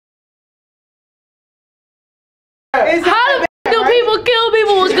could kill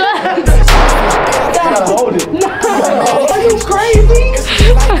people with guns. Gotta hold it. No. Are you crazy?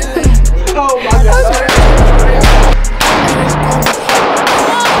 Oh my God.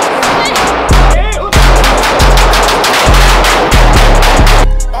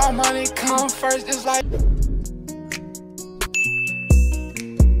 All money come first, it's like.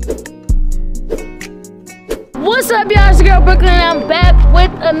 What's up, y'all? It's your girl Brooklyn, and I'm back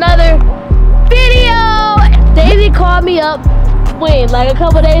with another video. David called me up, like a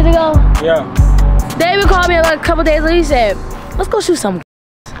couple days ago? Yeah. David called me up like a couple days ago. He said, let's go shoot some.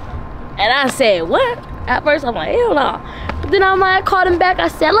 And I said, what? At first, I'm like, hell no. But then I called him back. I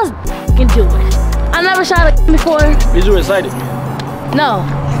said, let's do it. I never shot a before. Is you excited? No,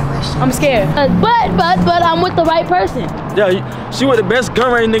 I'm scared. But I'm with the right person. Yeah, she was the best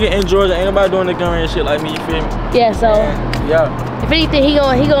gun range nigga in Georgia. Ain't nobody doing the gun range shit like me, you feel me? Yeah, so. Yeah. If anything, he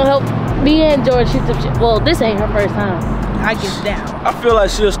gonna help me and George shoot some shit. Well, this ain't her first time. I get down. I feel like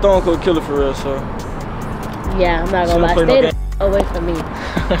she a stone cold killer for real, so. Yeah, I'm not gonna lie. Stay away from me.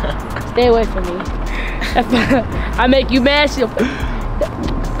 Stay away from me. If I make you mad, she'll.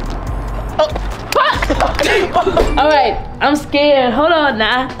 All right, I'm scared. Hold on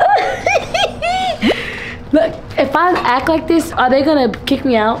now. Look, if I act like this, are they gonna kick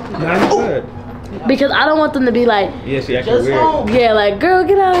me out? No, you good. Because I don't want them to be like, Yeah, she acting weird. yeah, like, girl,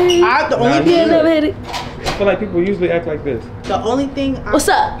 get out of here. The only Yeah, never hit it. I feel like people usually act like this. The only thing. What's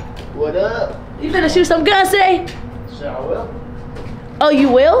up? What up? You finna shoot some guns today? Sure I will. Oh, you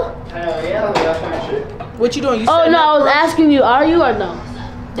will? Hell yeah, I'll try to shoot. What you doing? You Oh setting no, I up was first? asking you, are you or no?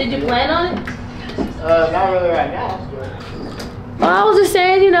 Did you plan on it? Not really right now. Well, I was just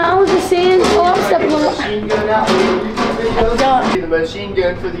saying, oh, I'm stepping on. Machine gun out for the YouTube video. Yeah. The machine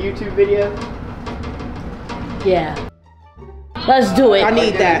gun for the YouTube video. Yeah. Let's do it. I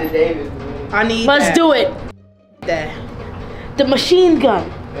need that. David. I need Let's that. do it. that. The machine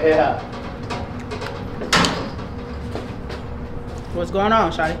gun. Yeah. What's going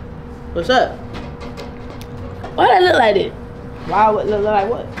on, Shotty? What's up? Why that look like it? Why would look like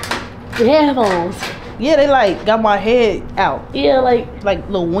what? The headphones. Yeah, they like got my head out, Yeah, like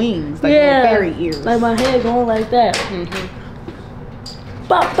little wings, like yeah, little fairy ears. like my head going like that.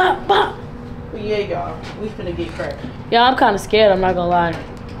 Bop, bop, bop. But yeah, y'all, we finna get cracked. Yeah, I'm kind of scared. I'm not gonna lie.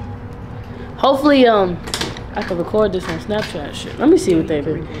 Hopefully, I can record this on Snapchat and shit. Let me see what they've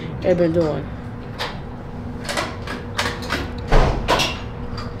been doing.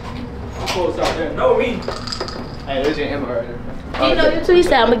 Folks out there know me. Hey, there's your ammo right there. You know, you too. He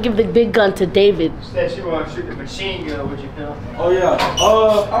said I'm gonna give the big gun to David. She said she wanted to shoot the machine gun, would you feel? Oh yeah.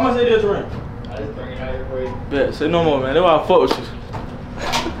 I'm gonna say this ring. I just bring it out here for you. Bet, say no more, man. That's why I fuck with you.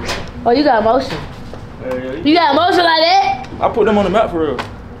 Oh, you got emotion. Yeah. You got emotion like that? I put them on the map for real.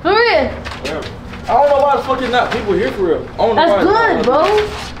 For real? Yeah. I don't know why the fuck is not people here for real. I don't know That's why good, bro.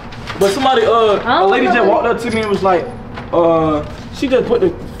 But somebody, a lady just walked up to me and was like, she just put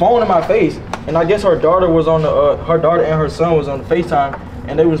the phone in my face, and I guess her daughter was on the, her daughter and her son was on the FaceTime,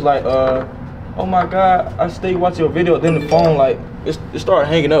 and they was like, oh my God, I stayed watching your video. Then the phone like it started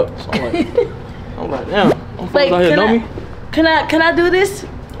hanging up. So I'm like, damn. I'm Wait, out here know me. Can I do this?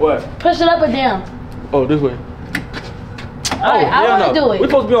 What? Push it up or down? Oh, this way. Alright, I wanna do it. We're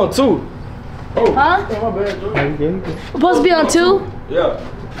supposed to be on 2. Oh. Huh? Oh, my bad, George. We're supposed to be on 2? Yeah.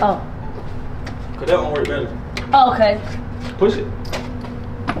 Oh. Cause that one work better. Oh, okay. Push it.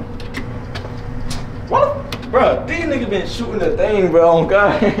 What? Bro, these niggas been shooting the thing, bro. Oh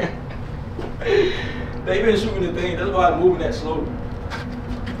God. They been shooting the thing. That's why I'm moving that slow.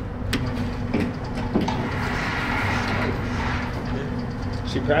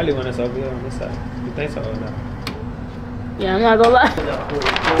 She probably want us over here on this side. You think so or not? Yeah, I'm not gonna lie.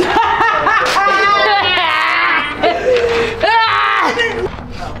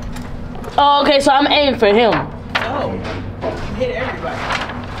 Oh, okay, so I'm aiming for him. Oh, you hit everybody.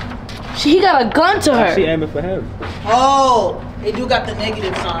 He got a gun to her. She aiming for him. Oh, they do got the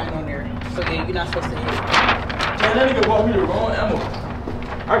negative sign on there. So yeah, you're not supposed to hit it. Man, that nigga bought me the wrong ammo.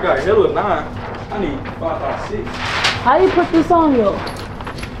 I got hella 9. I need 5.56. How you put this on yo?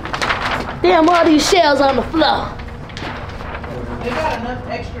 Damn, all these shells on the floor. They got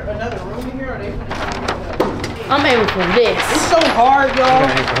another room in here, or they finna I'm aiming for this. It's so hard, y'all.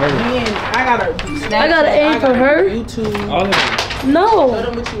 aim for her. Man, I gotta Snapchat, I gotta aim for her? YouTube. All of them. Tell No,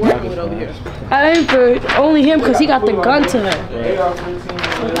 them what you working with over here. I aim for only him because he got the gun to her.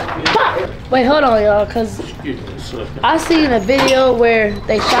 Pop! Wait, hold on, y'all, because I seen a video where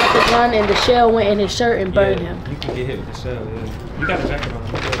they shot the gun and the shell went in his shirt and burned him. You can get hit with the shell, yeah. You got a jacket on.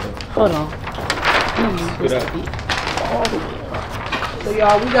 Hold on. Put up. So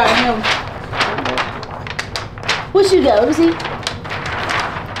y'all, we got him. What you got? Let me see.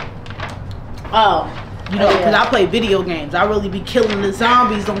 Oh. You know, because I play video games. I really be killing the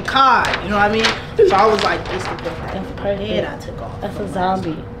zombies on COD. You know what I mean? So I was like, this is the head I took off. That's a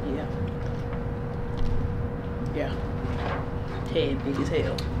zombie. Yeah. Yeah. Head big as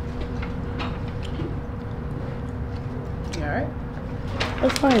hell. You alright?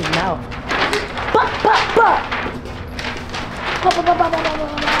 Let's find his mouth.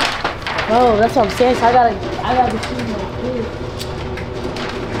 Oh, that's what I'm saying. So I gotta be shooting my kid.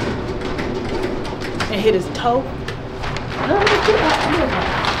 And hit his toe.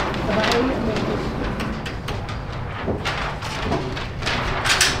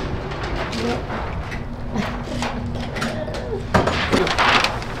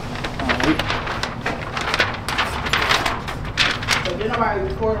 Did nobody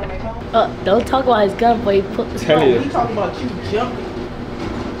record on their phone? Don't talk about his gun before he put the Tell you. He talking about you jumping.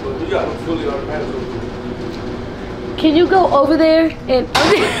 You got them fully automatic. Can you go over there and...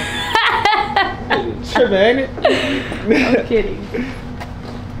 Tripping, ain't it? I'm kidding.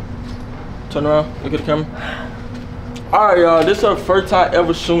 Turn around, look at the camera. Alright, y'all, this is our first time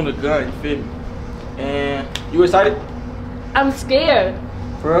ever shooting a gun, you feel me? And you excited? I'm scared.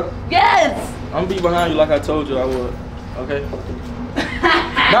 For real? Yes! I'm gonna be behind you like I told you I would. Okay?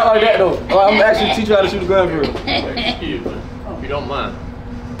 Not like that though. I'm gonna actually teach you how to shoot a gun for real. Excuse me, if you don't mind.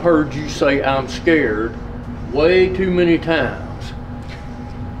 Heard you say I'm scared way too many times.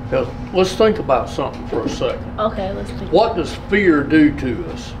 Now, let's think about something for a second. Okay, let's think. What does fear do to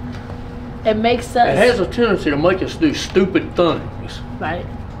us? It makes us... It has a tendency to make us do stupid things Right,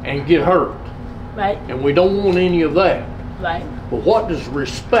 and get hurt. right, And we don't want any of that. right. But what does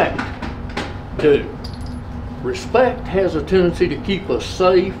respect do? Respect has a tendency to keep us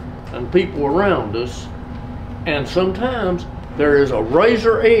safe and people around us. And sometimes there is a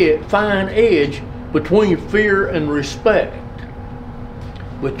fine edge between fear and respect.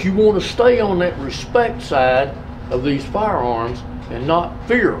 But you want to stay on that respect side of these firearms and not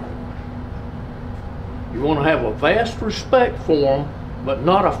fear them. You want to have a vast respect for them, but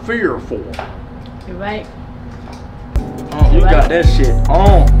not a fear for them. You're right. Oh, you got that shit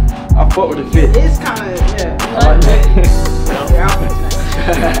on. I fuck with the fit. It's kind of, yeah.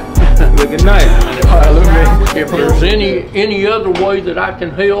 Looking nice. Alright, look at me. If there's any other way that I can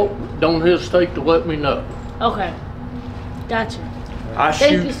help, don't hesitate to let me know. Okay. Gotcha. I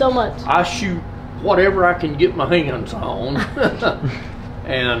Thank you so much. I shoot whatever I can get my hands on.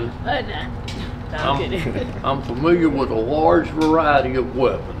 And I'm kidding. I'm familiar with a large variety of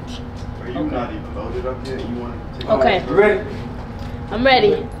weapons. Are you not even loaded up yet? You want to take Okay. You ready? I'm ready.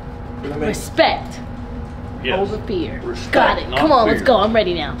 Look at me. Respect Yes. over fear. Respect, Got it. not Come on, fear. let's go. I'm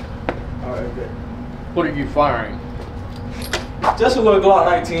ready now. Alright, good. What are you firing? Just a little Glock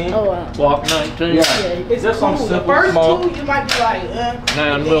 19. Oh, wow. Glock 19? Yeah. It's Just cool. some The simple, first small. two, you might be like,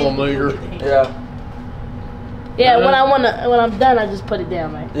 9mm. Yeah. Yeah, when I'm done, I just put it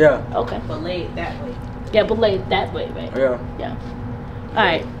down, right? Yeah. Okay. but lay it that way. Yeah, but lay it that way, right? Yeah. Yeah. All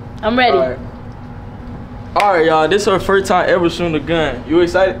right, I'm ready. Alright, y'all, this is our first time ever shooting a gun. You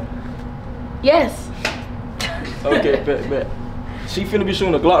excited? Yes. Okay, bet. She finna be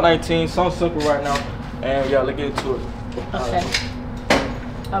shooting a Glock 19, something simple right now. And yeah, let's get into it. Okay.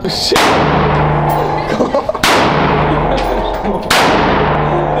 Shit.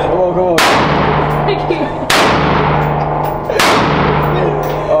 Come on.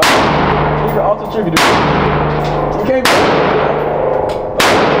 You can also trigger this. You can't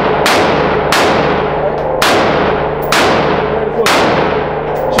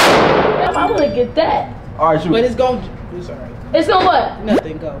I want to get that. Alright, shoot. But it's alright. It's gonna what?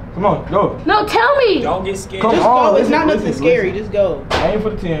 Nothing, go. Come on, go. No, tell me. Don't get scared. Come Just on. go. It's not listen, nothing scary. Just go. Aim for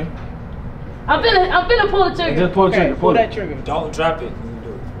the 10. I'm finna pull the And trigger. just pull the trigger. Pull Pull that it. trigger. Don't drop it.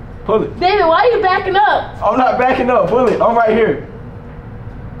 Pull it. David, why are you backing up? I'm not backing up. Pull it. I'm right here.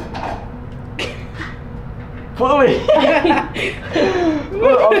 Pull it.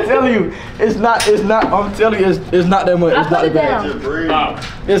 Look, I'm telling you, it's not, I'm telling you, it's not that much. I It's not put it that bad. down. Just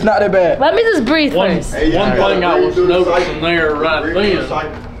breathe. It's not that bad. Let me just breathe One first. Hey, you One gotta thing I breathe was through the noticing cycle. there right Breathe through the then.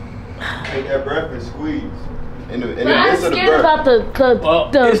 cycle. Take that breath and squeeze. In the But I'm midst of the scared breath. about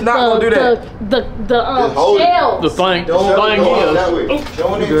the It's not gonna do that. the Just hold it. shells. The thing Don't that way. is,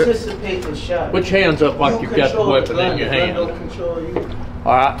 Don't Good. Anticipate the shot. put your hands up like You you've got the control weapon gun. in your The gun hand. don't control you.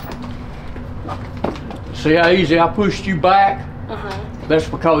 All right. See how easy I pushed you back? That's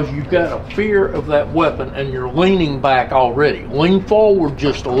because you've got a fear of that weapon and you're leaning back already. Lean forward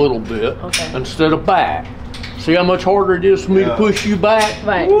just a little bit instead of back. See how much harder it is for me to push you back?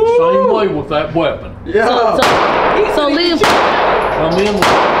 Right. Same way with that weapon. Yeah. So leave. Come in with a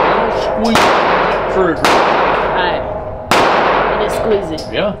little squeeze on that trigger. Alright. And then squeeze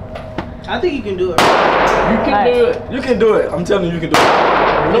it. Yeah. I think you can do it. You can do it. You can do it. I'm telling you, you can do it.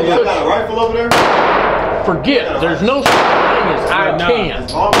 No You such, got a rifle over there? forget. There's no such thing as I can.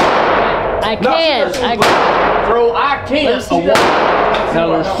 I can. Bro, I can't. Now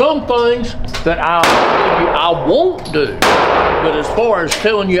there's some things that I won't do, but as far as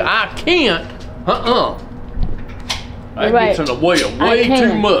telling you I can't, that Right. gets in the way of way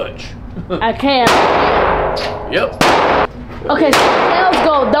too much. I can. Yep. Okay, so shells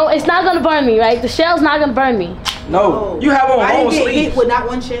go. Don't. It's not gonna burn me, right? The shell's not gonna burn me. No, you have on I long didn't get hit sleeves. with not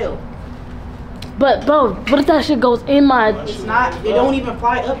one shell. But bro, what if that shit goes in my? It's not. It don't even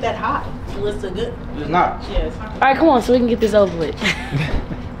fly up that high. So it's a good. It's not. Yeah, it's not. All right, come on, so we can get this over with.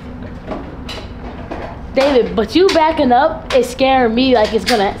 David, but you backing up is scaring me like it's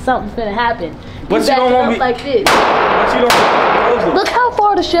something's gonna happen. But you backing don't want up me like this. But you don't close it. Look how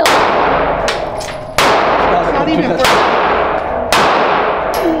far the shell. It's not even.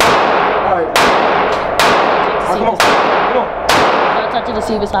 Alright. Come on. Come on. Can I touch it to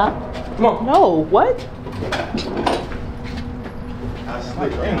see if it's hot? Come on. No, what? I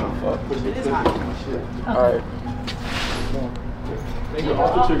slick right now. It is hot. Alright. Make it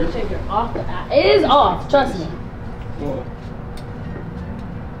off the trigger. Off the, it is off, trust me. Come on.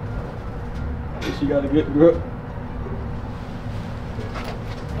 She got a good grip.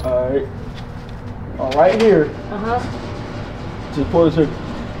 Alright. Right here. Just pull the trigger.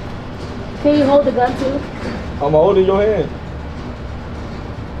 Can you hold the gun too? I'm holding your hand.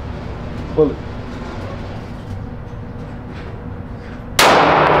 Pull it.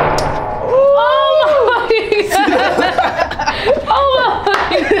 Oh my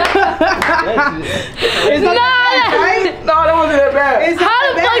god! It's not Nah. right? No, that wasn't that bad. It's How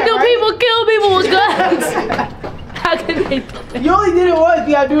not the that fuck bad, do right? people kill people with guns? How can they do that? You only did it once.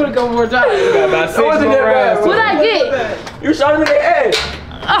 You gotta do it a couple more times. About That wasn't that bad. What'd I get? You shot him in the head.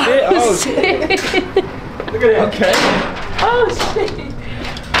 Oh, shit. Look at that. Okay. Oh shit.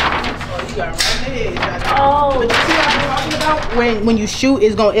 You got it right there. Oh. But you see what I'm talking about? When you shoot,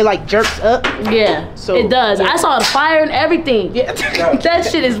 it like jerks up. Yeah, So- it does. I saw the fire and everything. Yeah. That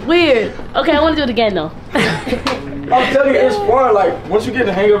shit is weird. Okay, I want to do it again though. I'm telling you, it's fun. Like, once you get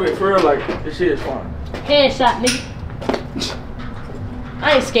the hang of it for real, like, this shit is fun. Headshot, nigga.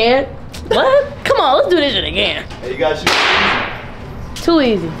 I ain't scared. What? Come on, let's do this shit again. Hey, you got shoot. Too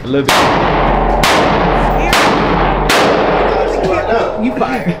easy. A little bit. You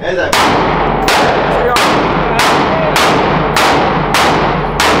fired. That's like,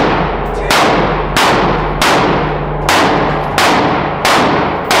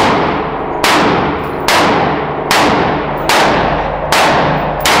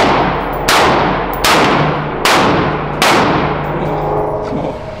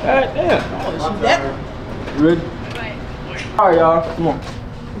 God damn. You ready? Alright, y'all. Come on.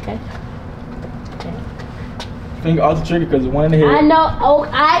 Okay. Finger off the trigger because it's one in the head. I know. Oh,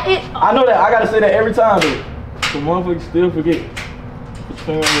 I know that. I gotta say that every time, dude. So motherfuckers still forget. Put your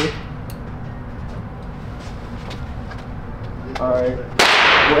finger on here. Alright.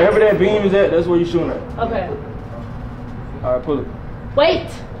 Wherever that beam is at, that's where you're shooting at. Okay. Alright, pull it. Wait.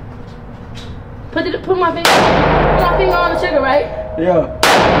 Put my finger on the trigger, right? Yeah.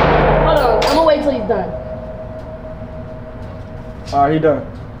 Hold on. I'm gonna wait till he's done. Alright, he done.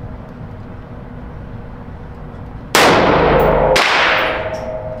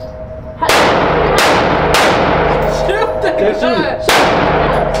 Yeah,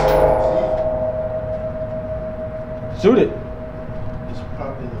 shoot it. it's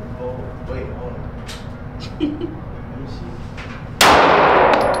probably the full weight on it. Let me see.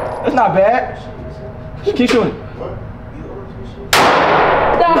 That's not bad. Just keep shooting. What? You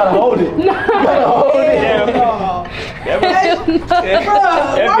gotta hold it. You gotta hold it. Bro,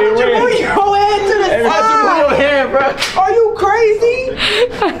 why would you move your head to the side? hand, bro. Are you crazy?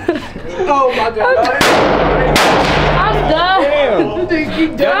 Oh my god. I'm done.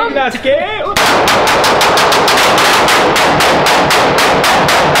 Damn. You not scared?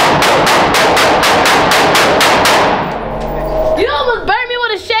 You almost burned me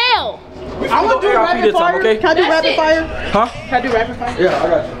with a shell. I want to do rapid fire. Okay? Can I do That's rapid it. fire? Huh? Can I do rapid fire? Yeah, I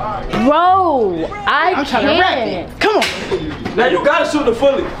got you. Bro, I'm trying to rap can't. it. Come on. Now you gotta shoot it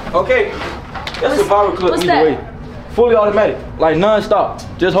fully, okay? That's a viral clip what's either that? way. Fully automatic, like non-stop.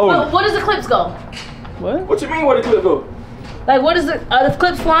 Just hold Well, it. where does the clips go? What you mean where the clip go? Like, what is it? Are the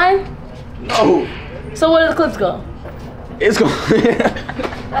clips flying? No. So where do the clips go? It's going That's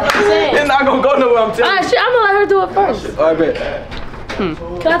what I'm saying. It's not gonna go nowhere, I'm telling Alright, you. shit, I'm gonna let her do it first. Alright, bet.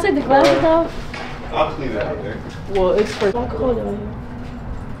 Can I take the glasses off? I'll clean it out there. Well, it's for. Don't hold it right here.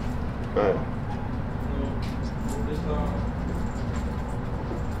 Alright.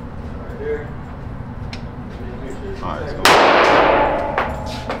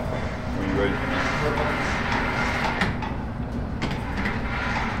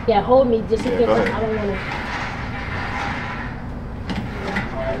 Yeah, hold me just in Yeah, case. go ahead. I don't want to.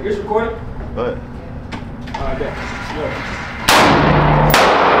 Alright, this recording? Go ahead. Alright, bet.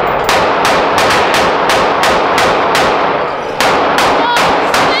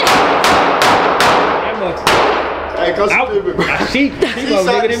 Hey, cause stupid, bro. She more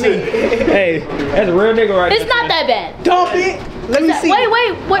nigga than me. Hey, that's a real nigga right It's there. not that bad. Dump it. Let me see.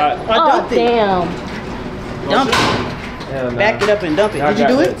 Wait. Oh, dumped it. damn. Dump it. Hell nah. Back it up and dump it. I Did you got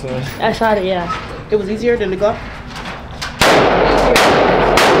do that it? too. I shot it, yeah. It was easier than the glove.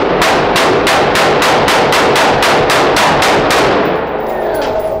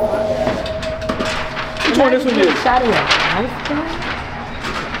 Which one this one is? Shot it.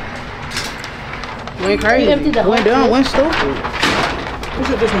 Went crazy. You emptied the whole Went down. clip? Went stupid. Which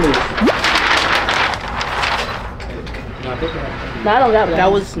one this one is? No, I don't got that.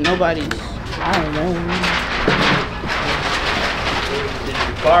 That was nobody's. I don't know. Did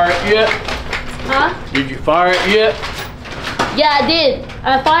you fire it yet? Huh? Did you fire it yet? Yeah, I did.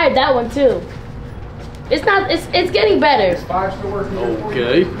 I fired that one too. It's not. It's getting better.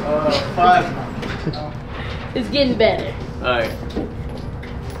 Okay. It's getting better. Alright,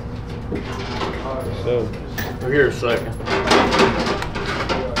 So, here a second.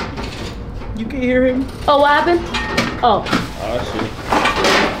 You can hear him. Oh, what happened? Oh. oh shit.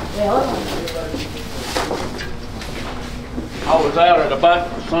 Yeah, hold on. I was out at about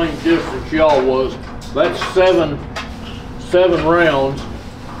the same distance y'all was. That's seven rounds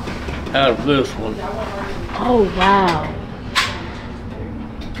out of this one. Oh wow.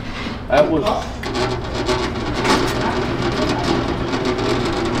 That was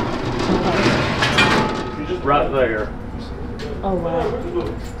right there. Oh wow.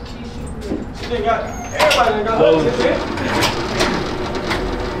 They got everybody got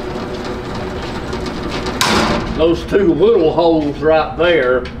Those two little holes right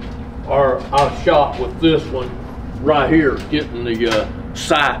there are I shot with this one right here, getting the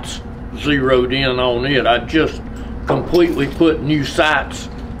sights zeroed in on it. I just completely put new sights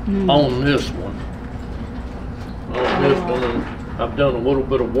on this one. On this one, and I've done a little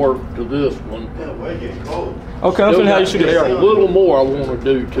bit of work to this one. Yeah, way getting cold. Okay, I'm Still finna have you got shoot the just a AR. little more I want to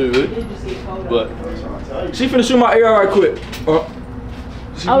do to it, but She finna shoot my AR right quick.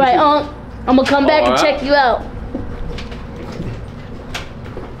 All right, I'm gonna come back and Alright. check you out.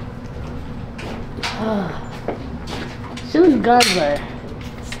 Shooting guns are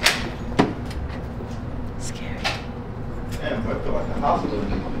scary. Damn, I feel like a hospital.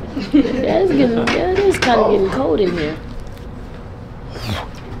 Yeah, it is kind of getting cold in here.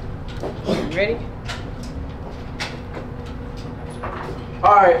 Ready?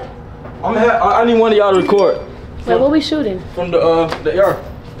 Alright. I need one of y'all to record. Wait, what we shooting? From the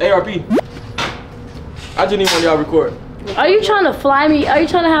ARP. I just need one of y'all to record. Are you trying to fly me? Are you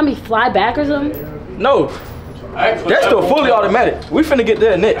trying to have me fly back or something? No, actually, that's that still won't fully have- automatic. We finna get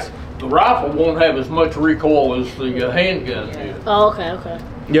there next. The rifle won't have as much recoil as the handgun did. Oh, okay, okay.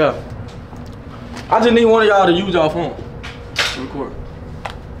 Yeah. I just need one of y'all to use y'all phone to record.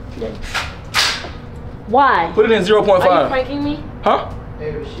 Why? Put it in Are you 0.5. pranking me? Huh?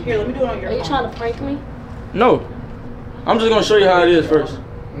 Here, let me do it on your Are you phone. trying to prank me? No. I'm just gonna show you how it is first.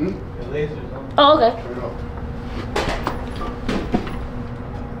 Oh, okay.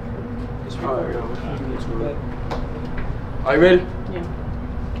 Are you ready? Yeah.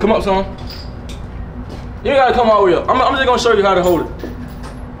 Come up, son. You ain't gotta come all the way up. I'm just gonna show you how to hold it.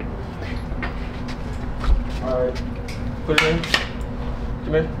 Alright. Put it in.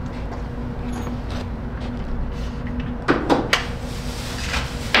 Come here.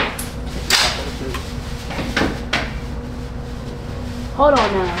 Hold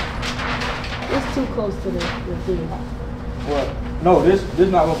on now. It's too close to the thing. What? No, this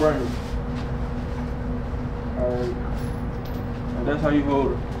not gonna burn you. Alright. And that's how you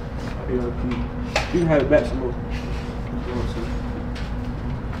hold it. You can have it back some more.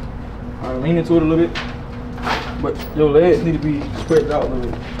 Alright, lean into it a little bit. But your legs need to be spread out a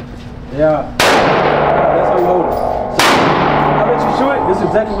little bit. Yeah. That's how you hold it. I let you shoot it, this is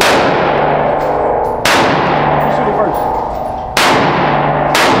exactly what you do. You shoot it first.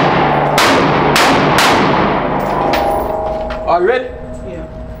 Are you ready?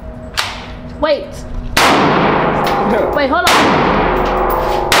 Yeah. Wait. Yeah. Wait, hold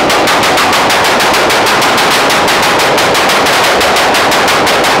on.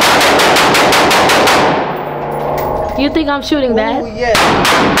 Do you think I'm shooting Oh, bad? yes.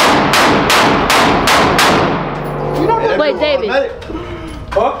 You know what? Wait, David.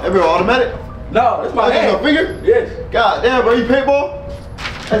 Huh? Every automatic? No, that's my Like hand. a finger? Yes. God damn, bro, you paintball?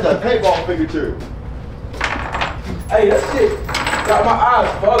 That's a paintball figure too. Hey, that shit. Got my eyes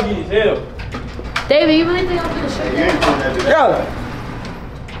foggy as hell. David, you really think I'm gonna shoot that? Yeah.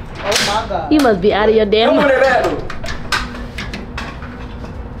 Oh my God. You must be out of your damn Come on mind. that though.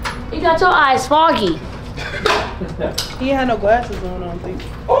 You got your eyes foggy. He had no glasses on, I don't think.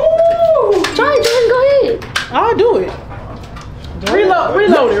 Ooh. Try it, Jordan, go ahead. I'll do it.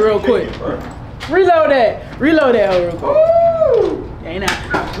 Reload it real quick. Reload that real quick. Ooh. Ain't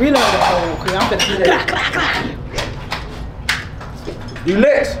I? Reload that real quick. I'm gonna do that. You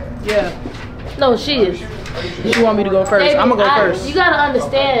next. Yeah. No, she is. You want me to go first? Baby, I'm gonna go first. You gotta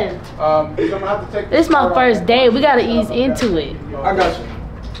understand. You're gonna have to take This is my first day. We gotta ease into it. I got you.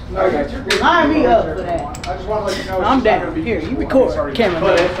 I got you. Line me up for that. I just want to let you know. I'm down. Here, you record.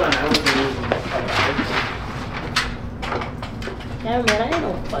 Camera. Yeah, man, I ain't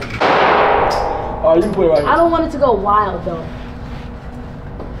no fucking. Oh, you can put it right I here. don't want it to go wild though.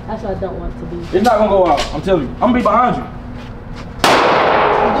 That's what I don't want it to be. It's not gonna go out. I'm telling you. I'm gonna be behind you.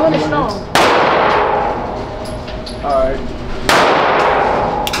 I'm doing it strong. All right.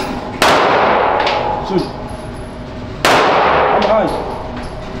 Shoot. I'm behind you.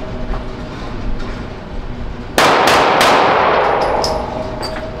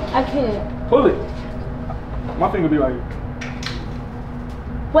 I can't. Pull it. My finger be right here.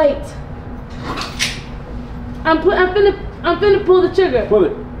 Wait. I'm finna pull the trigger. Pull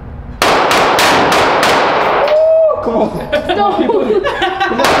it. Come on. No. No,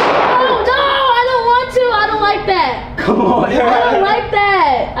 I don't want to. I don't like that. Come on. I don't like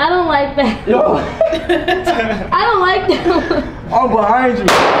that. I don't like that. Yo. I don't like that. I'm behind you. I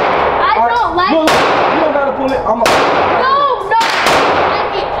don't like Look, you don't gotta pull it. I'm a, No.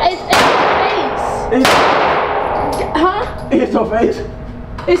 It's my face. Huh? It's your face.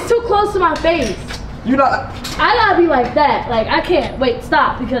 It's too close to my face. You not. I gotta be like that. Like I can't. Wait,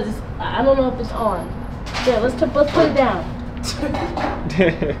 stop because it's, I don't know if it's on. Yeah, let's put it down.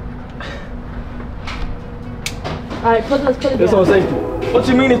 All right, let's put it That's down. on safety. What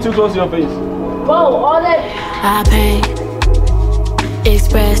you mean it's too close to your face? Whoa, all that. I pray,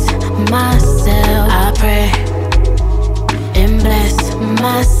 express myself. I pray and bless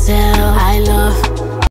myself. I love